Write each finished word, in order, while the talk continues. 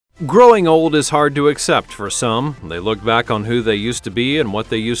Growing old is hard to accept for some. They look back on who they used to be and what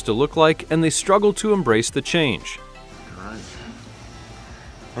they used to look like, and they struggle to embrace the change. Alright.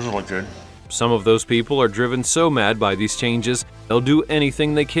 Doesn't look good. Some of those people are driven so mad by these changes, they'll do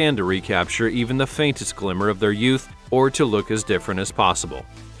anything they can to recapture even the faintest glimmer of their youth or to look as different as possible.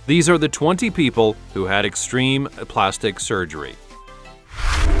 These are the 20 people who had extreme plastic surgery.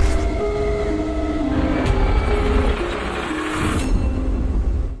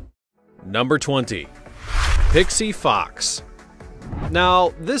 Number 20. Pixie Fox.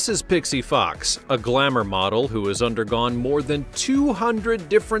 Now, this is Pixie Fox, a glamour model who has undergone more than 200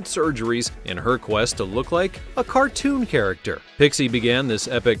 different surgeries in her quest to look like a cartoon character. Pixie began this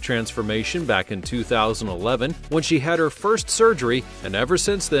epic transformation back in 2011 when she had her first surgery, and ever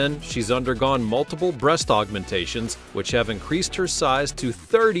since then, she's undergone multiple breast augmentations, which have increased her size to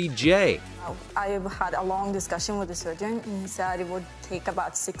 30J. I've had a long discussion with the surgeon, and he said it would take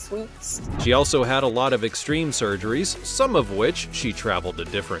about 6 weeks. She also had a lot of extreme surgeries, some of which she traveled to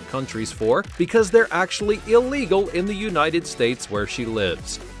different countries for because they're actually illegal in the United States where she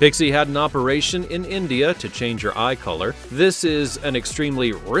lives. Pixie had an operation in India to change her eye color. This is an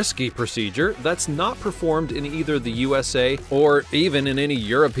extremely risky procedure that's not performed in either the USA or even in any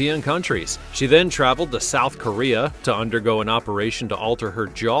European countries. She then traveled to South Korea to undergo an operation to alter her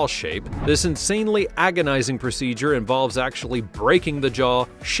jaw shape. This insanely agonizing procedure involves actually breaking the jaw,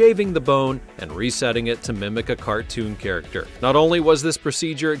 shaving the bone, and resetting it to mimic a cartoon character. Not only was this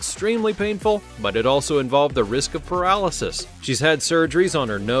procedure extremely painful, but it also involved the risk of paralysis. She's had surgeries on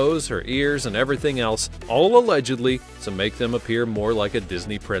her nose, her ears, and everything else, all allegedly to make them appear more like a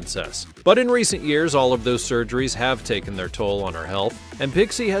Disney princess. But in recent years, all of those surgeries have taken their toll on her health, and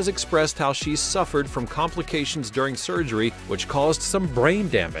Pixie has expressed how she's suffered from complications during surgery, which caused some brain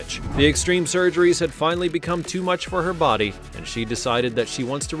damage. The extreme surgeries had finally become too much for her body, and she decided that she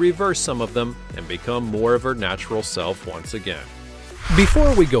wants to reverse some of them and become more of her natural self once again.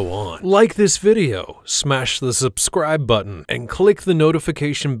 Before we go on, like this video, smash the subscribe button, and click the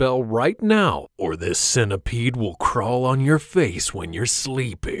notification bell right now, or this centipede will crawl on your face when you're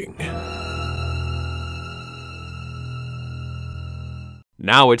sleeping.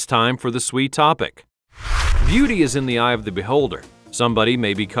 Now it's time for the sweet topic. Beauty is in the eye of the beholder. Somebody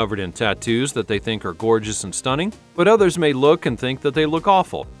may be covered in tattoos that they think are gorgeous and stunning, but others may look and think that they look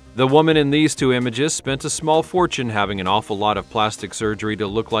awful. The woman in these two images spent a small fortune having an awful lot of plastic surgery to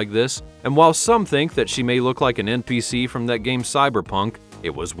look like this, and while some think that she may look like an NPC from that game Cyberpunk,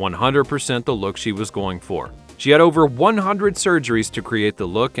 it was 100% the look she was going for. She had over 100 surgeries to create the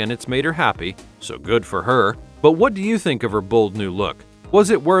look, and it's made her happy, so good for her. But what do you think of her bold new look? Was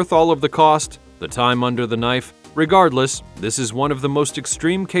it worth all of the cost? The time under the knife? Regardless, this is one of the most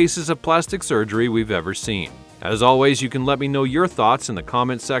extreme cases of plastic surgery we've ever seen. As always, you can let me know your thoughts in the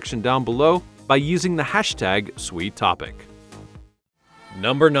comment section down below by using the hashtag #SweetTopic.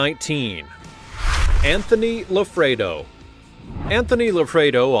 Number 19. Anthony Loffredo. Anthony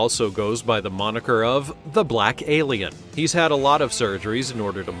Loffredo also goes by the moniker of the Black Alien. He's had a lot of surgeries in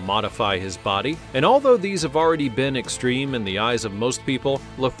order to modify his body, and although these have already been extreme in the eyes of most people,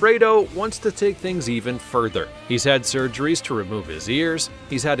 Loffredo wants to take things even further. He's had surgeries to remove his ears,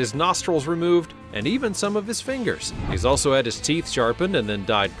 he's had his nostrils removed, and even some of his fingers. He's also had his teeth sharpened and then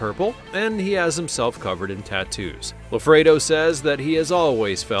dyed purple, and he has himself covered in tattoos. Loffredo says that he has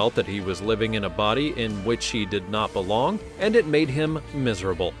always felt that he was living in a body in which he did not belong, and it made him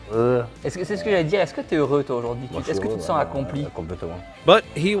miserable. Est-ce que c'est ce que j'allais dire? Est-ce que tu es heureux toi aujourd'hui? Est-ce que tu te sens accompli? Complètement. But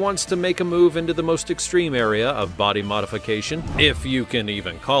he wants to make a move into the most extreme area of body modification, if you can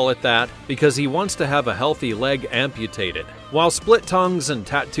even call it that, because he wants to have a healthy leg amputated. While split tongues and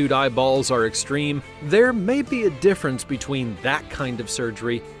tattooed eyeballs are extreme, there may be a difference between that kind of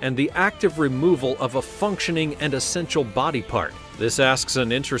surgery and the active removal of a functioning and essential body part. This asks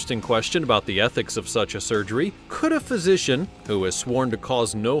an interesting question about the ethics of such a surgery. Could a physician, who has sworn to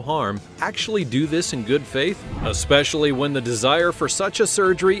cause no harm, actually do this in good faith? Especially when the desire for such a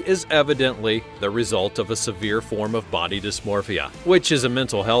surgery is evidently the result of a severe form of body dysmorphia, which is a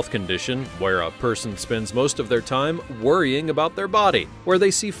mental health condition where a person spends most of their time worrying about their body, where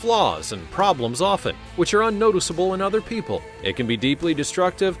they see flaws and problems often, which are unnoticeable in other people. It can be deeply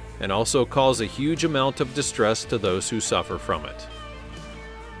destructive and also cause a huge amount of distress to those who suffer from it.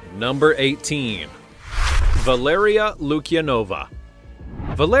 Number 18. Valeria Lukyanova.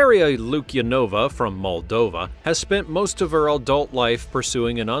 Valeria Lukyanova from Moldova has spent most of her adult life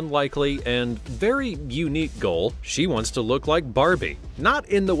pursuing an unlikely and very unique goal. She wants to look like Barbie. Not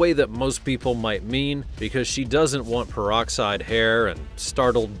in the way that most people might mean, because she doesn't want peroxide hair and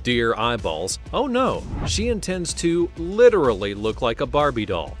startled deer eyeballs. Oh no, she intends to literally look like a Barbie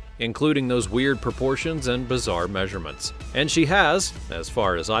doll. including those weird proportions and bizarre measurements. And she has, as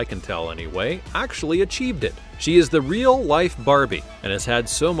far as I can tell anyway, actually achieved it. She is the real-life Barbie and has had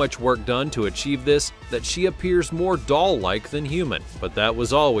so much work done to achieve this that she appears more doll-like than human. But that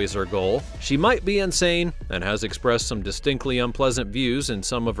was always her goal. She might be insane and has expressed some distinctly unpleasant views in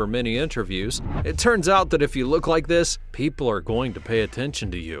some of her many interviews. It turns out that if you look like this, people are going to pay attention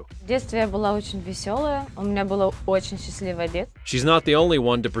to you. В детстве я была очень веселая, у меня было очень счастливое детство. She's not the only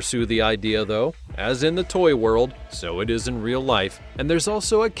one to pursue the idea though. As in the toy world, so it is in real life. And there's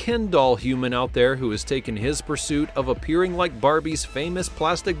also a Ken doll human out there who has taken his pursuit of appearing like Barbie's famous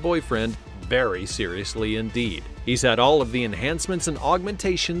plastic boyfriend very seriously indeed. He's had all of the enhancements and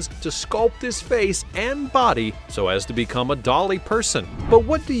augmentations to sculpt his face and body so as to become a dolly person. But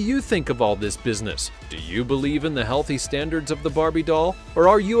what do you think of all this business? Do you believe in the healthy standards of the Barbie doll? Or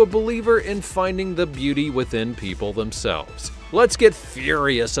are you a believer in finding the beauty within people themselves? Let's get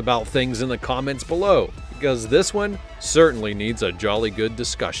furious about things in the comments below, because this one certainly needs a jolly good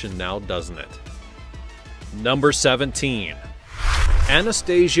discussion now, doesn't it? Number 17.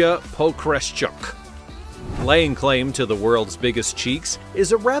 Anastasia Pokreschuk. Laying claim to the world's biggest cheeks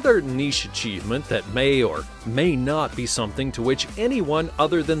is a rather niche achievement that may or may not be something to which anyone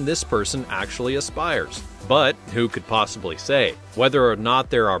other than this person actually aspires. But who could possibly say? Whether or not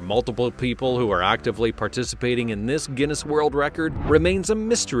there are multiple people who are actively participating in this Guinness World Record remains a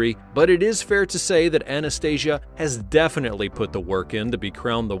mystery, but it is fair to say that Anastasia has definitely put the work in to be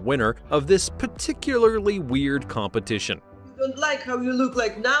crowned the winner of this particularly weird competition. Don't like how you look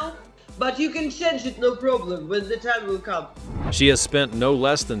like now, but you can change it no problem when the time will come. She has spent no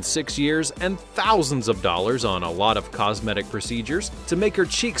less than 6 years and thousands of dollars on a lot of cosmetic procedures to make her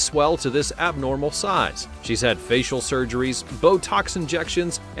cheeks swell to this abnormal size. She's had facial surgeries, Botox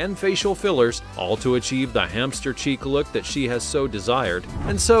injections, and facial fillers, all to achieve the hamster cheek look that she has so desired.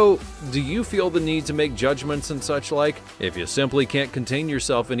 And so, do you feel the need to make judgments and such like? If you simply can't contain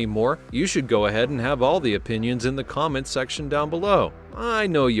yourself anymore, you should go ahead and have all the opinions in the comments section down below. I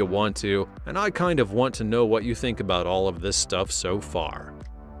know you want to, and I kind of want to know what you think about all of this stuff so far.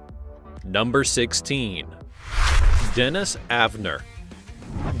 Number 16. Dennis Avner.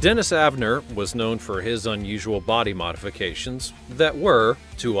 Dennis Avner was known for his unusual body modifications that were,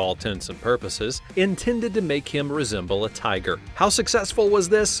 to all intents and purposes, intended to make him resemble a tiger. How successful was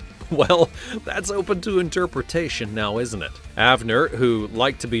this? Well, that's open to interpretation now, isn't it? Avner, who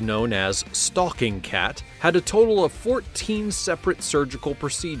liked to be known as Stalking Cat, had a total of 14 separate surgical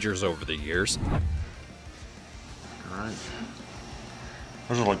procedures over the years. Alright.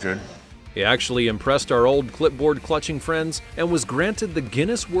 Doesn't look good. He actually impressed our old clipboard-clutching friends and was granted the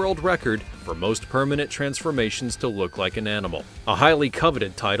Guinness World Record for most permanent transformations to look like an animal. A highly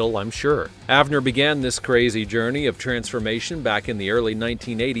coveted title, I'm sure. Avner began this crazy journey of transformation back in the early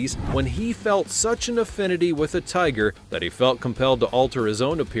 1980s when he felt such an affinity with a tiger that he felt compelled to alter his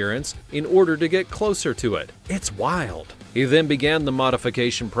own appearance in order to get closer to it. It's wild. He then began the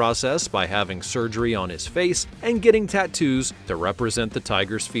modification process by having surgery on his face and getting tattoos to represent the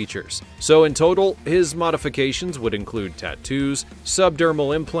tiger's features. So in total, his modifications would include tattoos,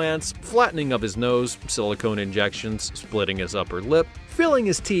 subdermal implants, flattening of his nose, silicone injections, splitting his upper lip, filling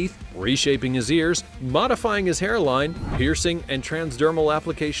his teeth, reshaping his ears, modifying his hairline, piercing and transdermal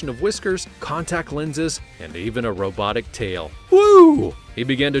application of whiskers, contact lenses, and even a robotic tail. Woo! He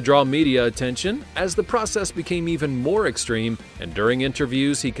began to draw media attention as the process became even more extreme, and during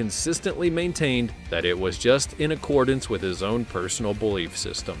interviews he consistently maintained that it was just in accordance with his own personal belief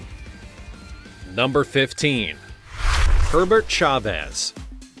system. Number 15. Herbert Chavez.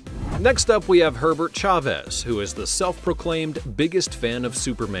 Next up, we have Herbert Chavez, who is the self-proclaimed biggest fan of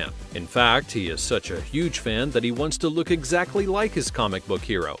Superman. In fact, he is such a huge fan that he wants to look exactly like his comic book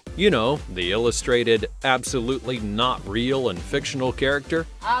hero. You know, the illustrated, absolutely not real and fictional character.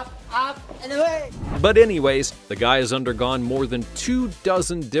 Up, and away! But anyways, the guy has undergone more than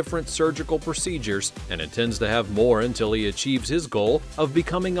 24 different surgical procedures and intends to have more until he achieves his goal of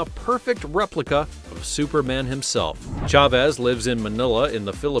becoming a perfect replica of Superman himself. Chavez lives in Manila in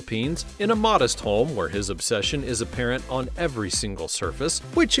the Philippines in a modest home where his obsession is apparent on every single surface,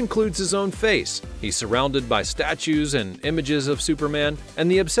 which includes his own face. He's surrounded by statues and images of Superman,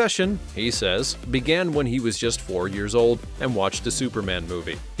 and the obsession, he says, began when he was just 4 years old and watched a Superman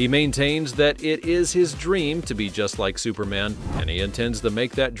movie. He maintains that it is his dream to be just like Superman, and he intends to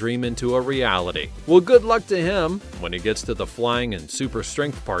make that dream into a reality. Well, good luck to him when he gets to the flying and super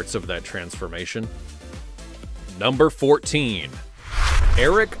strength parts of that transformation. Number 14.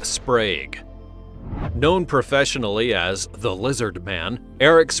 Eric Sprague. Known professionally as the Lizard Man,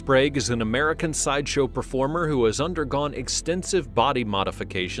 Eric Sprague is an American sideshow performer who has undergone extensive body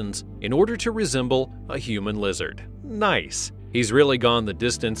modifications in order to resemble a human lizard. Nice! He's really gone the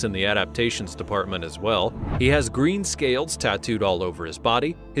distance in the adaptations department as well. He has green scales tattooed all over his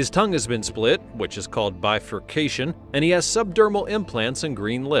body, his tongue has been split, which is called bifurcation, and he has subdermal implants and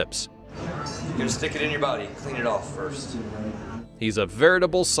green lips. You're gonna stick it in your body, clean it off first. He's a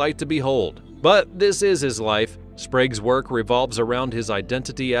veritable sight to behold. But this is his life. Sprague's work revolves around his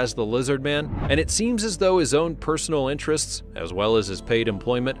identity as the Lizard Man, and it seems as though his own personal interests, as well as his paid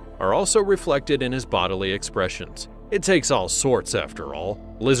employment, are also reflected in his bodily expressions. It takes all sorts after all.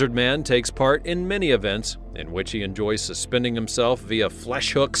 Lizard Man takes part in many events in which he enjoys suspending himself via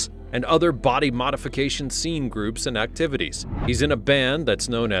flesh hooks and other body modification scene groups and activities. He's in a band that's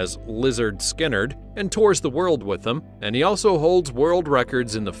known as Lizard Skynyrd and tours the world with them, and he also holds world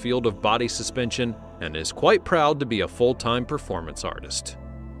records in the field of body suspension and is quite proud to be a full-time performance artist.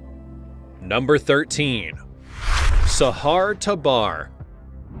 Number 13. Sahar Tabar.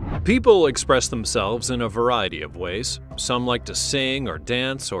 People express themselves in a variety of ways. Some like to sing or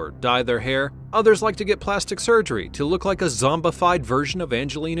dance or dye their hair. Others like to get plastic surgery to look like a zombified version of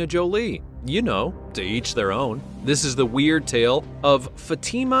Angelina Jolie. You know, to each their own. This is the weird tale of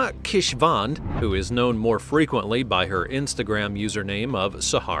Fatima Kishvand, who is known more frequently by her Instagram username of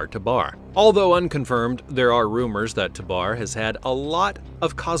Sahar Tabar. Although unconfirmed, there are rumors that Tabar has had a lot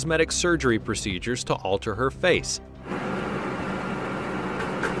of cosmetic surgery procedures to alter her face.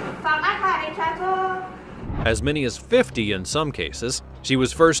 As many as 50 in some cases. She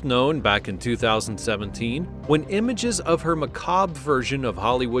was first known back in 2017 when images of her macabre version of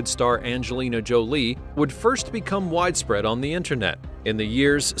Hollywood star Angelina Jolie would first become widespread on the internet. In the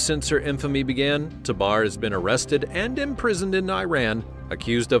years since her infamy began, Tabar has been arrested and imprisoned in Iran,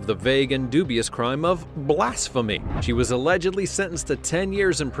 accused of the vague and dubious crime of blasphemy. She was allegedly sentenced to 10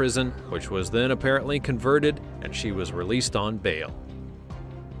 years in prison, which was then apparently converted, and she was released on bail.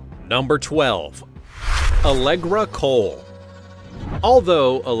 Number 12. Allegra Cole.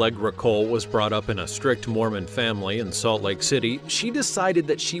 Although Allegra Cole was brought up in a strict Mormon family in Salt Lake City, she decided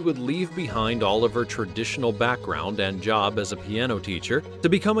that she would leave behind all of her traditional background and job as a piano teacher to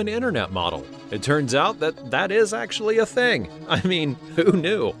become an internet model. It turns out that that is actually a thing. I mean, who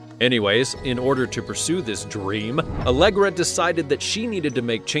knew? Anyways, in order to pursue this dream, Allegra decided that she needed to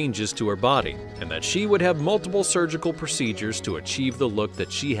make changes to her body and that she would have multiple surgical procedures to achieve the look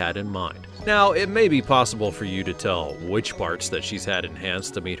that she had in mind. Now, it may be possible for you to tell which parts that she's had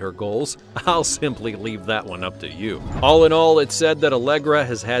enhanced to meet her goals. I'll simply leave that one up to you. All in all, it's said that Allegra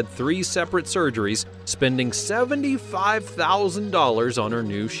has had 3 separate surgeries, spending $75,000 on her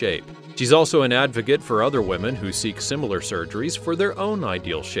new shape. She's also an advocate for other women who seek similar surgeries for their own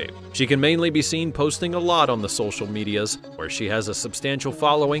ideal shape. She can mainly be seen posting a lot on the social medias, where she has a substantial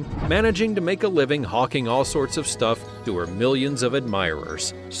following, managing to make a living hawking all sorts of stuff to her millions of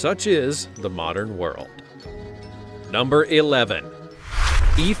admirers. Such is the modern world. Number 11.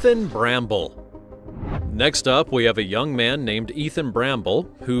 Ethan Bramble. Next up, we have a young man named Ethan Bramble,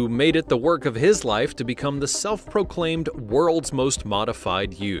 who made it the work of his life to become the self-proclaimed world's most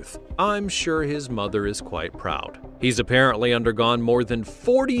modified youth. I'm sure his mother is quite proud. He's apparently undergone more than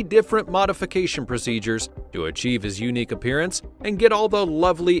 40 different modification procedures to achieve his unique appearance and get all the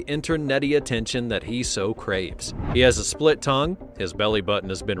lovely internety attention that he so craves. He has a split tongue, his belly button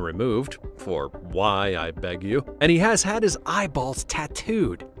has been removed, for why, I beg you, and he has had his eyeballs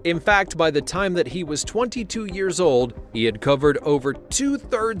tattooed. In fact, by the time that he was 22 years old, he had covered over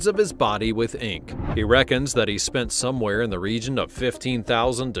 2/3 of his body with ink. He reckons that he spent somewhere in the region of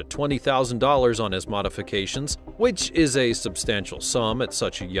 $15,000 to $20,000 on his modifications, which is a substantial sum at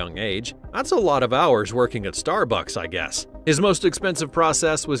such a young age. That's a lot of hours working at Starbucks, I guess. His most expensive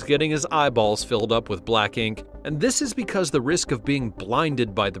process was getting his eyeballs filled up with black ink, and this is because the risk of being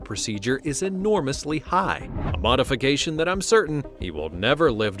blinded by the procedure is enormously high. A modification that I'm certain he will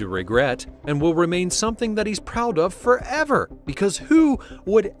never live to regret and will remain something that he's proud of forever, because who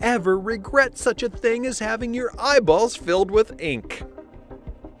would ever regret such a thing as having your eyeballs filled with ink?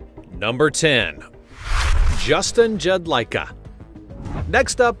 Number 10. Justin Jedlicka.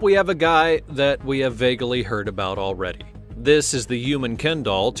 Next up, we have a guy that we have vaguely heard about already. This is the human Ken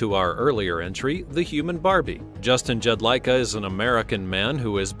doll to our earlier entry, the human Barbie. Justin Jedlicka is an American man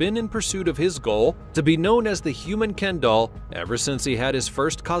who has been in pursuit of his goal to be known as the human Ken doll ever since he had his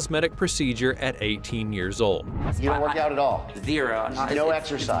first cosmetic procedure at 18 years old. You don't work out at all? Zero. No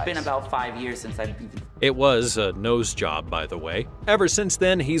exercise? It's been about 5 years since I've... It was a nose job, by the way. Ever since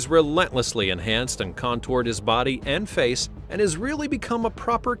then, he's relentlessly enhanced and contoured his body and face, and has really become a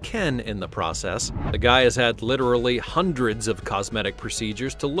proper Ken in the process. The guy has had literally hundreds of cosmetic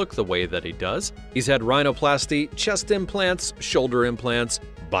procedures to look the way that he does. He's had rhinoplasty, chest implants, shoulder implants,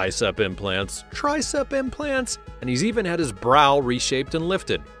 bicep implants, tricep implants, and he's even had his brow reshaped and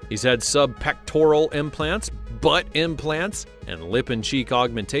lifted. He's had subpectoral implants, butt implants, and lip and cheek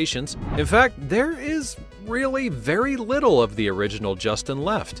augmentations. In fact, there is really very little of the original Justin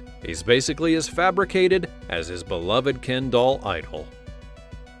left. He's basically as fabricated as his beloved Ken doll idol.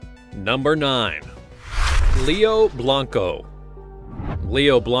 Number 9. Leo Blanco.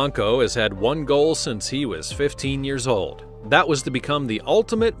 Leo Blanco has had one goal since he was 15 years old. That was to become the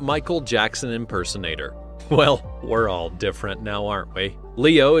ultimate Michael Jackson impersonator. Well, we're all different now, aren't we?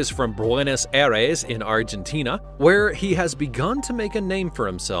 Leo is from Buenos Aires in Argentina, where he has begun to make a name for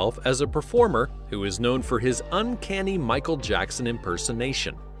himself as a performer who is known for his uncanny Michael Jackson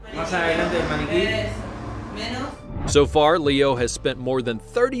impersonation. So far, Leo has spent more than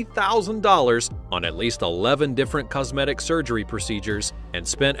 $30,000 on at least 11 different cosmetic surgery procedures and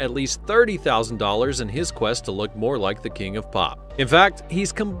spent at least $30,000 in his quest to look more like the King of Pop. In fact,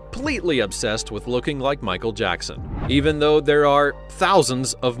 he's completely obsessed with looking like Michael Jackson, even though there are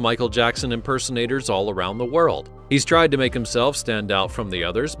thousands of Michael Jackson impersonators all around the world. He's tried to make himself stand out from the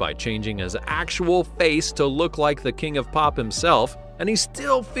others by changing his actual face to look like the King of Pop himself, and he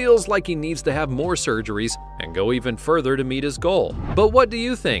still feels like he needs to have more surgeries and go even further to meet his goal. But what do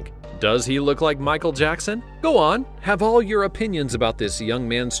you think? Does he look like Michael Jackson? Go on, have all your opinions about this young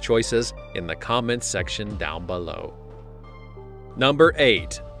man's choices in the comments section down below. Number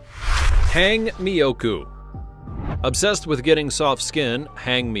 8. Hang Miyoku. Obsessed with getting soft skin,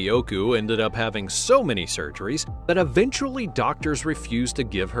 Hang Miyoku ended up having so many surgeries that eventually doctors refused to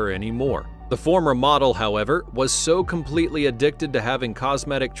give her any more. The former model, however, was so completely addicted to having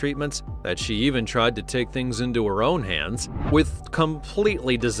cosmetic treatments that she even tried to take things into her own hands, with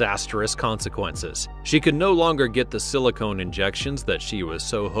completely disastrous consequences. She could no longer get the silicone injections that she was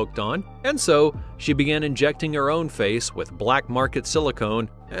so hooked on, and so she began injecting her own face with black market silicone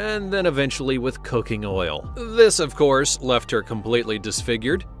and then eventually with cooking oil. This, of course, left her completely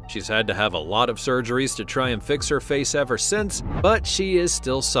disfigured. She's had to have a lot of surgeries to try and fix her face ever since, but she is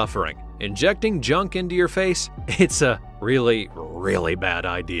still suffering. Injecting junk into your face? It's a really, really bad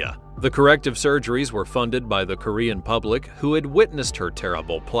idea. The corrective surgeries were funded by the Korean public who had witnessed her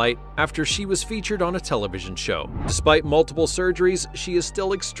terrible plight after she was featured on a television show. Despite multiple surgeries, she is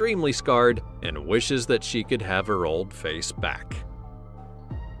still extremely scarred and wishes that she could have her old face back.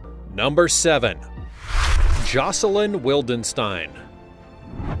 Number 7. Jocelyn Wildenstein.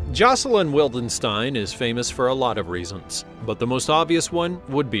 Jocelyn Wildenstein is famous for a lot of reasons, but the most obvious one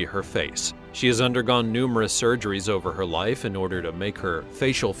would be her face. She has undergone numerous surgeries over her life in order to make her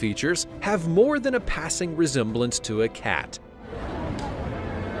facial features have more than a passing resemblance to a cat.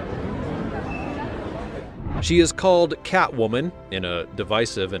 She is called Catwoman in a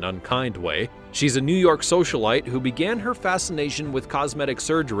divisive and unkind way. She's a New York socialite who began her fascination with cosmetic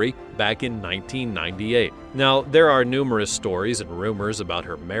surgery back in 1998. Now, there are numerous stories and rumors about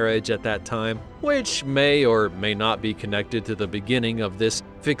her marriage at that time, which may or may not be connected to the beginning of this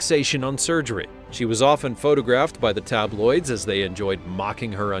fixation on surgery. She was often photographed by the tabloids as they enjoyed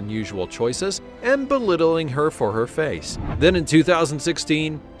mocking her unusual choices and belittling her for her face. Then in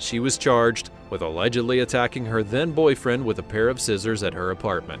 2016, she was charged with allegedly attacking her then-boyfriend with a pair of scissors at her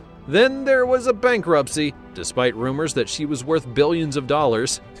apartment. Then there was a bankruptcy, despite rumors that she was worth billions of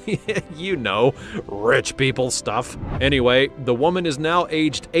dollars. You know, rich people stuff. Anyway, the woman is now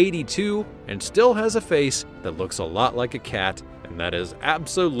aged 82 and still has a face that looks a lot like a cat, and that is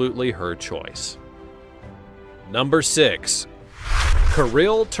absolutely her choice. Number 6.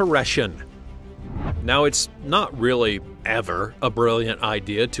 Kirill Tereshin. Now, it's not really ever a brilliant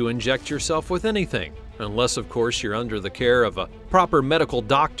idea to inject yourself with anything, unless of course you're under the care of a proper medical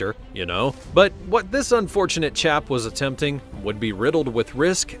doctor, you know. But what this unfortunate chap was attempting would be riddled with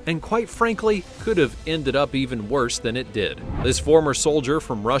risk and quite frankly could have ended up even worse than it did. This former soldier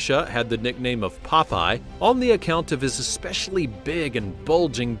from Russia had the nickname of Popeye on the account of his especially big and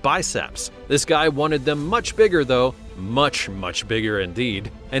bulging biceps. This guy wanted them much bigger though, much bigger indeed,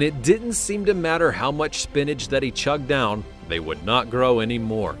 and it didn't seem to matter how much spinach that he chugged down, they would not grow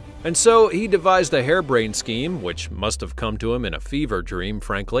anymore. And so he devised a harebrained scheme, which must have come to him in a fever dream,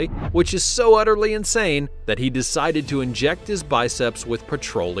 frankly, which is so utterly insane that he decided to inject his biceps with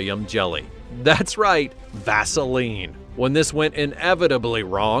petroleum jelly. That's right, Vaseline. When this went inevitably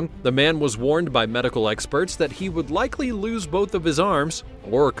wrong, the man was warned by medical experts that he would likely lose both of his arms,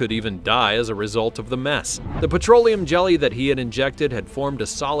 or could even die as a result of the mess. The petroleum jelly that he had injected had formed a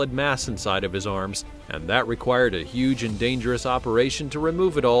solid mass inside of his arms, and that required a huge and dangerous operation to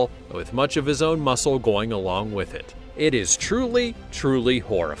remove it all, with much of his own muscle going along with it. It is truly, truly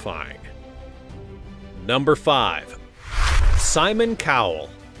horrifying. Number 5. Simon Cowell.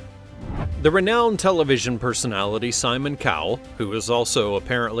 The renowned television personality Simon Cowell, who is also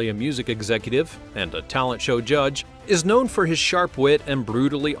apparently a music executive and a talent show judge, is known for his sharp wit and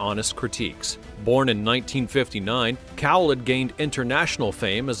brutally honest critiques. Born in 1959, Cowell had gained international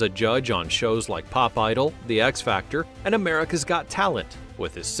fame as a judge on shows like Pop Idol, The X Factor, and America's Got Talent.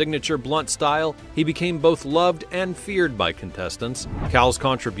 With his signature blunt style, he became both loved and feared by contestants. Cowell's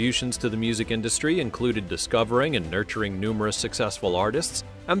contributions to the music industry included discovering and nurturing numerous successful artists,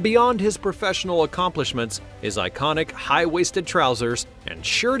 and beyond his professional accomplishments, his iconic high-waisted trousers and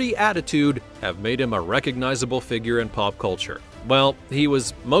shirty attitude have made him a recognizable figure in pop culture. Well, he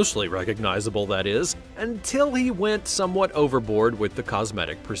was mostly recognizable, that is, until he went somewhat overboard with the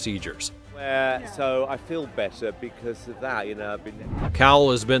cosmetic procedures. So I feel better because of that,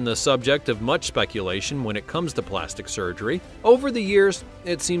 Cowell has been the subject of much speculation when it comes to plastic surgery. Over the years,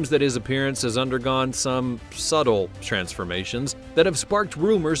 it seems that his appearance has undergone some subtle transformations that have sparked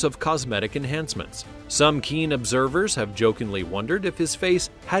rumors of cosmetic enhancements. Some keen observers have jokingly wondered if his face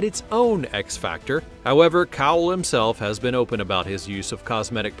had its own X factor. However, Cowell himself has been open about his use of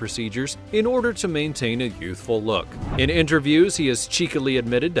cosmetic procedures in order to maintain a youthful look. In interviews, he has cheekily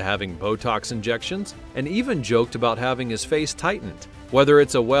admitted to having Botox injections and even joked about having his face tightened. Whether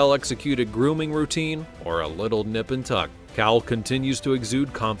it's a well-executed grooming routine or a little nip and tuck, Cowell continues to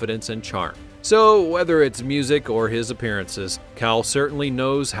exude confidence and charm. So, whether it's music or his appearances, Cowell certainly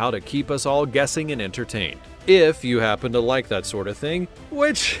knows how to keep us all guessing and entertained. If you happen to like that sort of thing,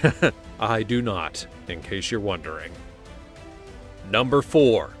 which I do not, in case you're wondering. Number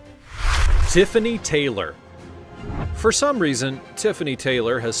 4. Tiffany Taylor. For some reason, Tiffany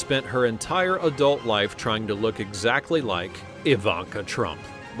Taylor has spent her entire adult life trying to look exactly like Ivanka Trump.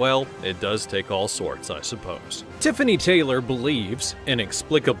 Well, it does take all sorts, I suppose. Tiffany Taylor believes,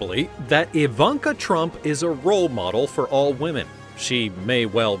 inexplicably, that Ivanka Trump is a role model for all women. She may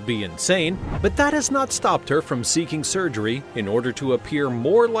well be insane, but that has not stopped her from seeking surgery in order to appear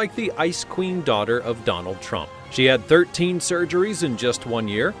more like the Ice Queen daughter of Donald Trump. She had 13 surgeries in just 1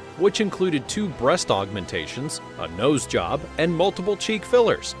 year, which included 2 breast augmentations, a nose job, and multiple cheek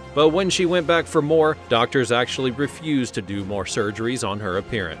fillers. But when she went back for more, doctors actually refused to do more surgeries on her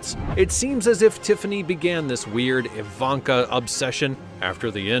appearance. It seems as if Tiffany began this weird Ivanka obsession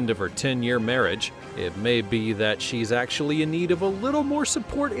after the end of her 10-year marriage. It may be that she's actually in need of a little more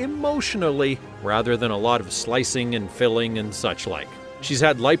support emotionally, rather than a lot of slicing and filling and such like. She's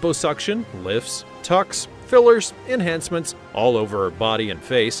had liposuction, lifts, tucks, fillers, enhancements all over her body and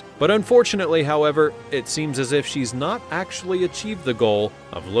face, but unfortunately, however, it seems as if she's not actually achieved the goal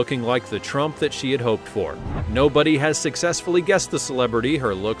of looking like the Trump that she had hoped for. Nobody has successfully guessed the celebrity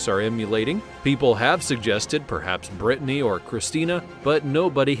her looks are emulating. People have suggested perhaps Britney or Christina, but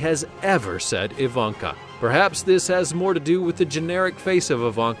nobody has ever said Ivanka. Perhaps this has more to do with the generic face of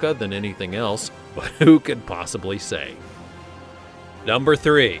Ivanka than anything else, but who could possibly say? Number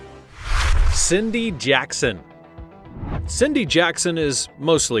 3. Cindy Jackson. Cindy Jackson is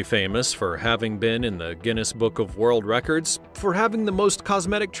mostly famous for having been in the Guinness Book of World Records for having the most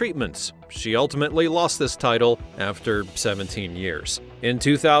cosmetic treatments. She ultimately lost this title after 17 years. In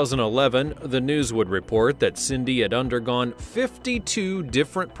 2011, the news would report that Cindy had undergone 52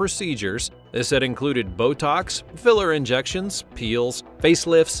 different procedures. This had included Botox, filler injections, peels,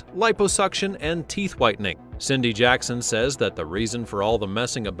 facelifts, liposuction, and teeth whitening. Cindy Jackson says that the reason for all the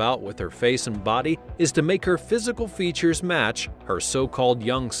messing about with her face and body is to make her physical features match her so-called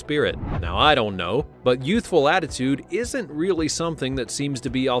young spirit. Now, I don't know, but youthful attitude isn't really something that seems to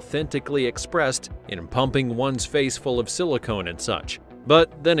be authentically expressed in pumping one's face full of silicone and such.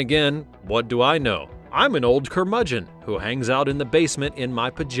 But then again, what do I know? I'm an old curmudgeon who hangs out in the basement in my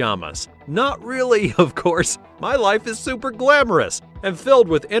pajamas. Not really, of course. My life is super glamorous and filled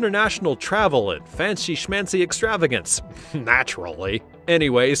with international travel and fancy schmancy extravagance. Naturally.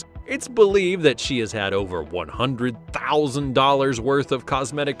 Anyways, it's believed that she has had over $100,000 worth of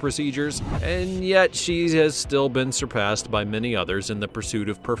cosmetic procedures, and yet she has still been surpassed by many others in the pursuit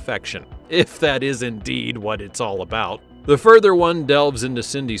of perfection, if that is indeed what it's all about. The further one delves into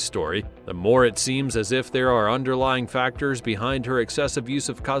Cindy's story, the more it seems as if there are underlying factors behind her excessive use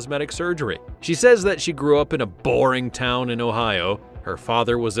of cosmetic surgery. She says that she grew up in a boring town in Ohio, Her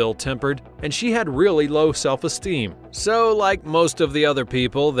father was ill-tempered, and she had really low self-esteem. So, like most of the other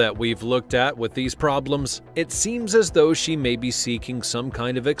people that we've looked at with these problems, it seems as though she may be seeking some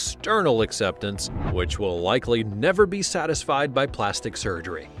kind of external acceptance, which will likely never be satisfied by plastic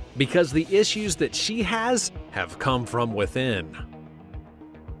surgery, because the issues that she has have come from within.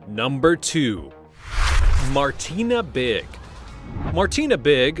 Number 2. Martina Big. Martina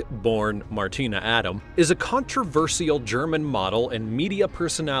Big, born Martina Adam, is a controversial German model and media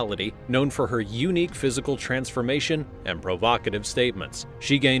personality known for her unique physical transformation and provocative statements.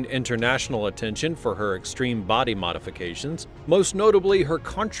 She gained international attention for her extreme body modifications, most notably her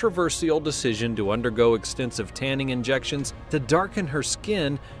controversial decision to undergo extensive tanning injections to darken her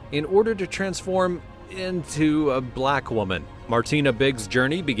skin in order to transform into a black woman. Martina Big's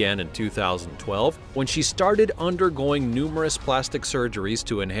journey began in 2012 when she started undergoing numerous plastic surgeries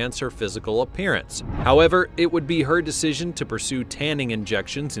to enhance her physical appearance. However, it would be her decision to pursue tanning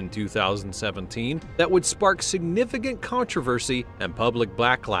injections in 2017 that would spark significant controversy and public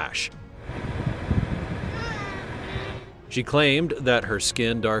backlash. She claimed that her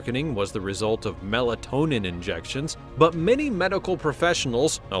skin darkening was the result of melatonin injections, but many medical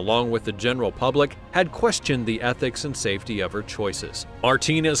professionals, along with the general public, had questioned the ethics and safety of her choices.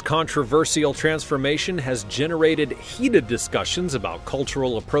 Martina's controversial transformation has generated heated discussions about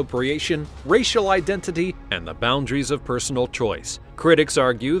cultural appropriation, racial identity, and the boundaries of personal choice. Critics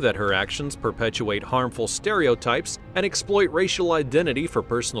argue that her actions perpetuate harmful stereotypes and exploit racial identity for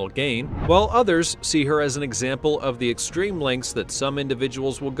personal gain, while others see her as an example of the extreme lengths that some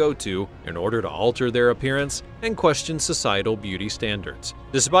individuals will go to in order to alter their appearance and question societal beauty standards.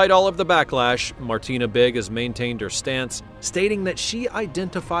 Despite all of the backlash, Martina Big has maintained her stance, stating that she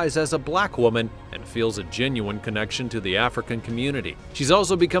identifies as a black woman and feels a genuine connection to the African community. She's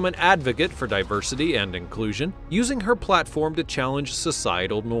also become an advocate for diversity and inclusion, using her platform to challenge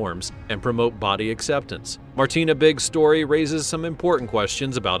societal norms and promote body acceptance. Martina Big's story raises some important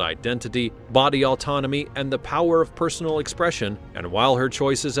questions about identity, body autonomy, and the power of personal expression, and while her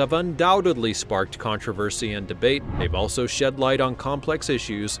choices have undoubtedly sparked controversy and debate, they've also shed light on complex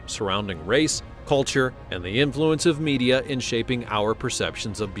issues surrounding race, culture, and the influence of media in shaping our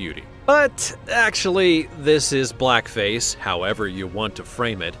perceptions of beauty. But actually, this is blackface, however you want to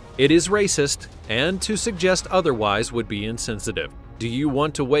frame it. It is racist, and to suggest otherwise would be insensitive. Do you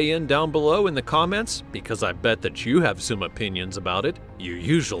want to weigh in down below in the comments? Because I bet that you have some opinions about it. You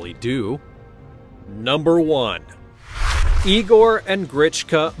usually do. Number 1. Igor and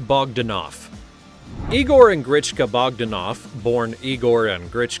Grichka Bogdanov. Igor and Grichka Bogdanov, born Igor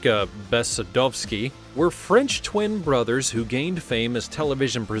and Grichka Besedovsky, were French twin brothers who gained fame as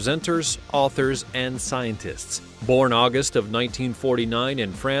television presenters, authors, and scientists. Born August of 1949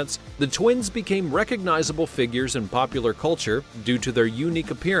 in France, the twins became recognizable figures in popular culture due to their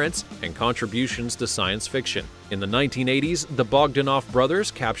unique appearance and contributions to science fiction. In the 1980s, the Bogdanov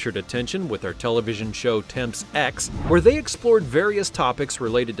brothers captured attention with their television show Temps X, where they explored various topics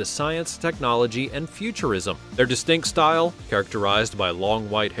related to science, technology, and futurism. Their distinct style, characterized by long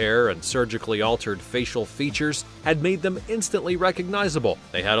white hair and surgically altered facial features, had made them instantly recognizable.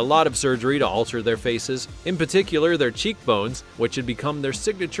 They had a lot of surgery to alter their faces, in particular their cheekbones, which had become their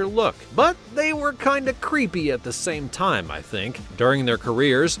signature look. But they were kinda creepy at the same time, I think. During their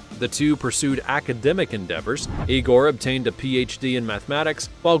careers, the two pursued academic endeavors. Igor obtained a PhD in mathematics,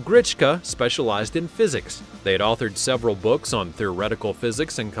 while Grichka specialized in physics. They had authored several books on theoretical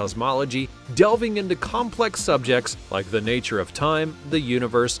physics and cosmology, delving into complex subjects like the nature of time, the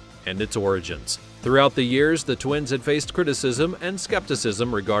universe, and its origins. Throughout the years, the twins had faced criticism and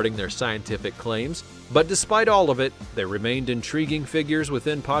skepticism regarding their scientific claims, but despite all of it, they remained intriguing figures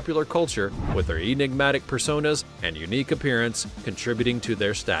within popular culture, with their enigmatic personas and unique appearance contributing to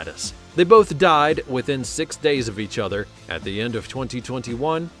their status. They both died within 6 days of each other at the end of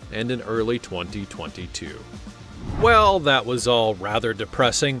 2021 and in early 2022. Well, that was all rather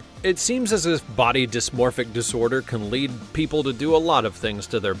depressing. It seems as if body dysmorphic disorder can lead people to do a lot of things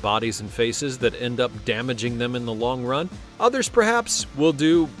to their bodies and faces that end up damaging them in the long run. Others, perhaps, will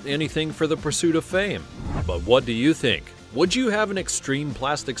do anything for the pursuit of fame. But what do you think? Would you have an extreme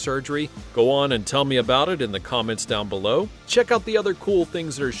plastic surgery? Go on and tell me about it in the comments down below. Check out the other cool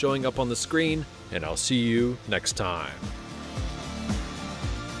things that are showing up on the screen, and I'll see you next time.